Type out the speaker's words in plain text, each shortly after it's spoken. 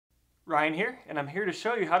Ryan here, and I'm here to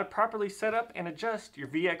show you how to properly set up and adjust your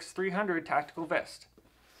VX-300 tactical vest.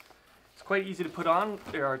 It's quite easy to put on.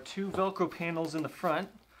 There are two Velcro panels in the front,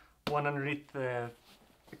 one underneath the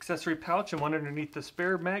accessory pouch and one underneath the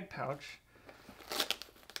spare mag pouch.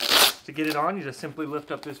 To get it on, you just simply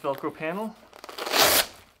lift up this Velcro panel,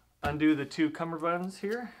 undo the two cummerbunds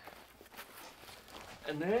here,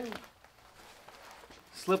 and then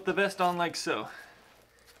slip the vest on like so.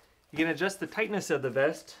 You can adjust the tightness of the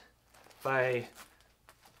vest by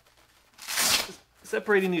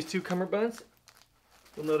separating these two cummerbunds.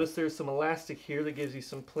 You'll notice there's some elastic here that gives you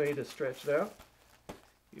some play to stretch it out.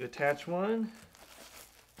 You attach one,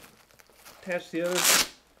 attach the other,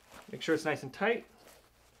 make sure it's nice and tight.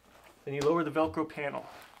 Then you lower the Velcro panel.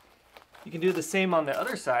 You can do the same on the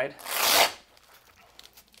other side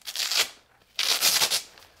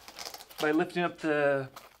by lifting up the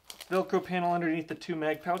Velcro panel underneath the two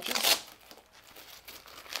mag pouches.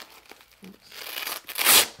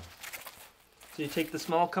 So you take the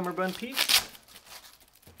small cummerbund piece,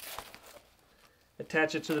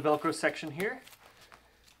 attach it to the Velcro section here,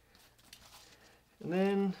 and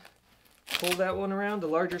then pull that one around, the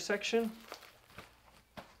larger section,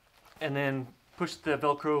 and then push the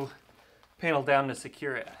Velcro panel down to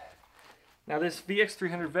secure it. Now this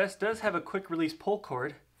VX-300 vest does have a quick release pull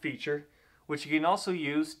cord feature, which you can also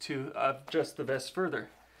use to adjust the vest further.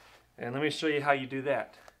 And let me show you how you do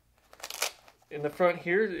that. In the front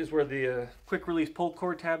here is where the quick release pull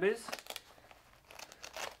cord tab is.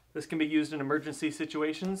 This can be used in emergency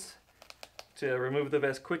situations to remove the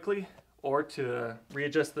vest quickly or to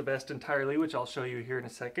readjust the vest entirely, which I'll show you here in a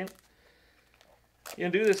second. You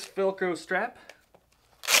undo this Velcro strap,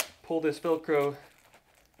 pull this Velcro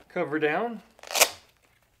cover down,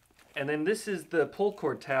 and then this is the pull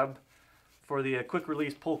cord tab for the quick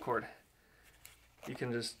release pull cord. You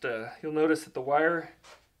can just, you'll notice that the wire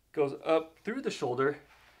goes up through the shoulder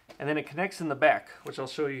and then it connects in the back, which I'll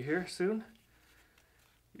show you here soon.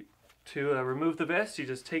 To remove the vest, you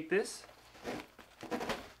just take this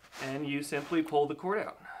and you simply pull the cord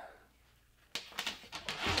out.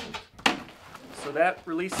 So that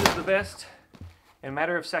releases the vest in a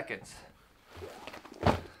matter of seconds.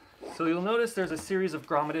 So you'll notice there's a series of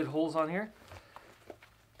grommeted holes on here,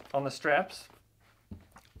 on the straps,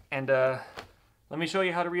 and let me show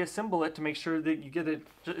you how to reassemble it to make sure that you get it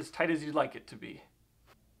as tight as you'd like it to be.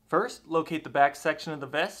 First, locate the back section of the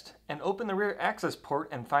vest and open the rear access port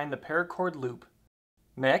and find the paracord loop.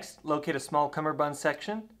 Next, locate a small cummerbund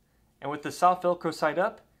section, and with the soft Velcro side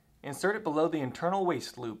up, insert it below the internal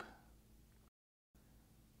waist loop.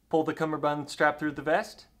 Pull the cummerbund strap through the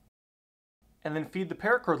vest, and then feed the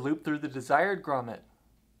paracord loop through the desired grommet.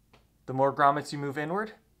 The more grommets you move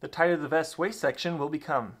inward, the tighter the vest's waist section will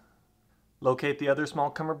become. Locate the other small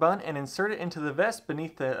cummerbund and insert it into the vest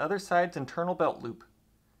beneath the other side's internal belt loop.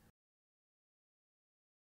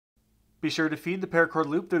 Be sure to feed the paracord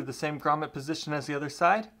loop through the same grommet position as the other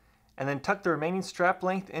side, and then tuck the remaining strap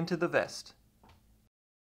length into the vest.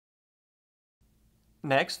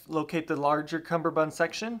 Next, locate the larger cummerbund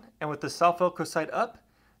section, and with the soft Velcro side up,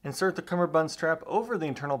 insert the cummerbund strap over the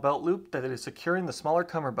internal belt loop that is securing the smaller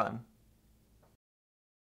cummerbund.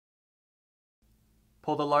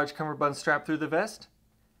 Pull the large cummerbund strap through the vest,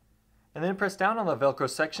 and then press down on the Velcro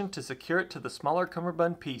section to secure it to the smaller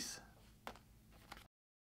cummerbund piece.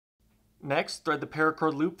 Next, thread the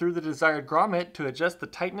paracord loop through the desired grommet to adjust the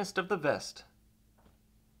tightness of the vest.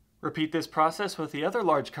 Repeat this process with the other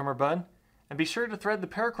large cummerbund, and be sure to thread the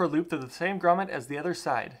paracord loop through the same grommet as the other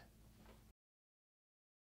side.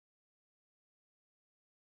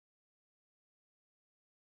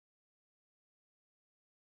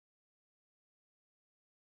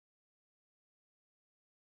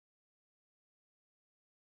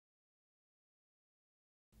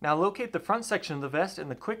 Now locate the front section of the vest and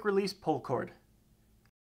the quick release pull cord.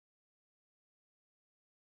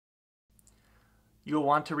 You will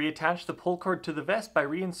want to reattach the pull cord to the vest by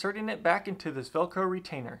reinserting it back into this Velcro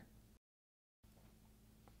retainer.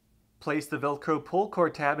 Place the Velcro pull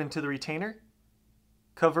cord tab into the retainer,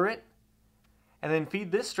 cover it, and then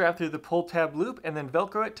feed this strap through the pull tab loop and then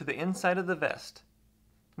Velcro it to the inside of the vest.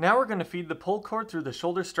 Now we're going to feed the pull cord through the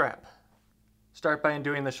shoulder strap. Start by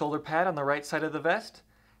undoing the shoulder pad on the right side of the vest,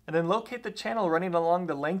 and then locate the channel running along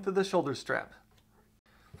the length of the shoulder strap.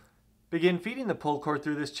 Begin feeding the pull cord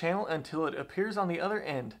through this channel until it appears on the other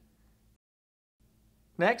end.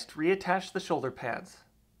 Next, reattach the shoulder pads.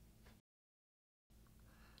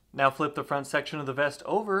 Now flip the front section of the vest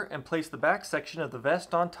over and place the back section of the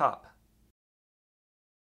vest on top.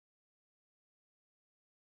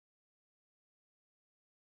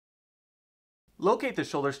 Locate the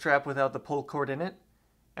shoulder strap without the pull cord in it,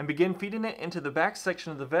 and begin feeding it into the back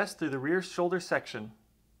section of the vest through the rear shoulder section.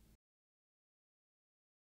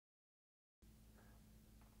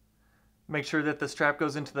 Make sure that the strap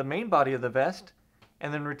goes into the main body of the vest,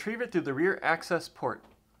 and then retrieve it through the rear access port.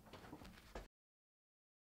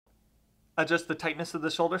 Adjust the tightness of the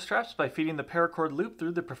shoulder straps by feeding the paracord loop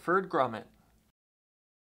through the preferred grommet.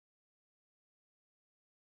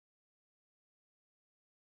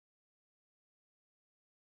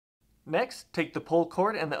 Next, take the pull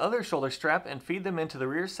cord and the other shoulder strap and feed them into the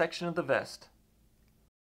rear section of the vest.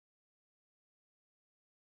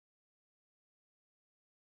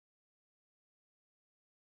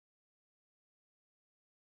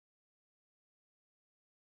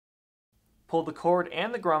 Pull the cord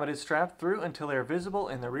and the grommeted strap through until they are visible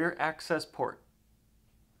in the rear access port.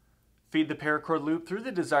 Feed the paracord loop through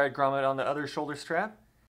the desired grommet on the other shoulder strap,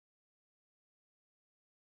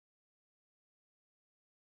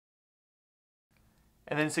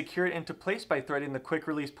 and then secure it into place by threading the quick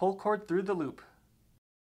release pull cord through the loop.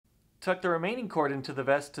 Tuck the remaining cord into the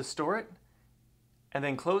vest to store it, and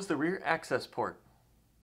then close the rear access port.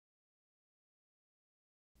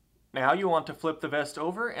 Now you want to flip the vest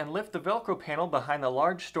over and lift the Velcro panel behind the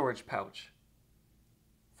large storage pouch.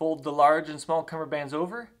 Fold the large and small cummerbunds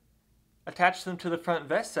over, attach them to the front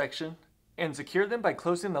vest section, and secure them by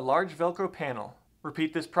closing the large Velcro panel.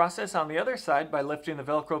 Repeat this process on the other side by lifting the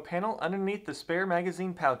Velcro panel underneath the spare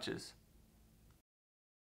magazine pouches.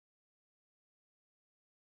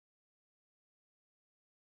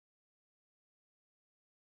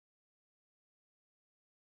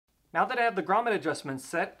 Now that I have the grommet adjustments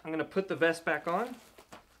set, I'm going to put the vest back on,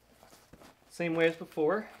 same way as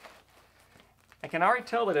before. I can already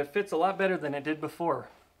tell that it fits a lot better than it did before.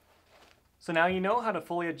 So now you know how to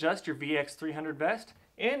fully adjust your VX-300 vest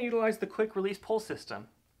and utilize the quick release pull system.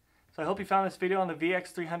 So I hope you found this video on the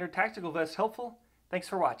VX-300 tactical vest helpful. Thanks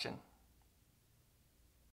for watching.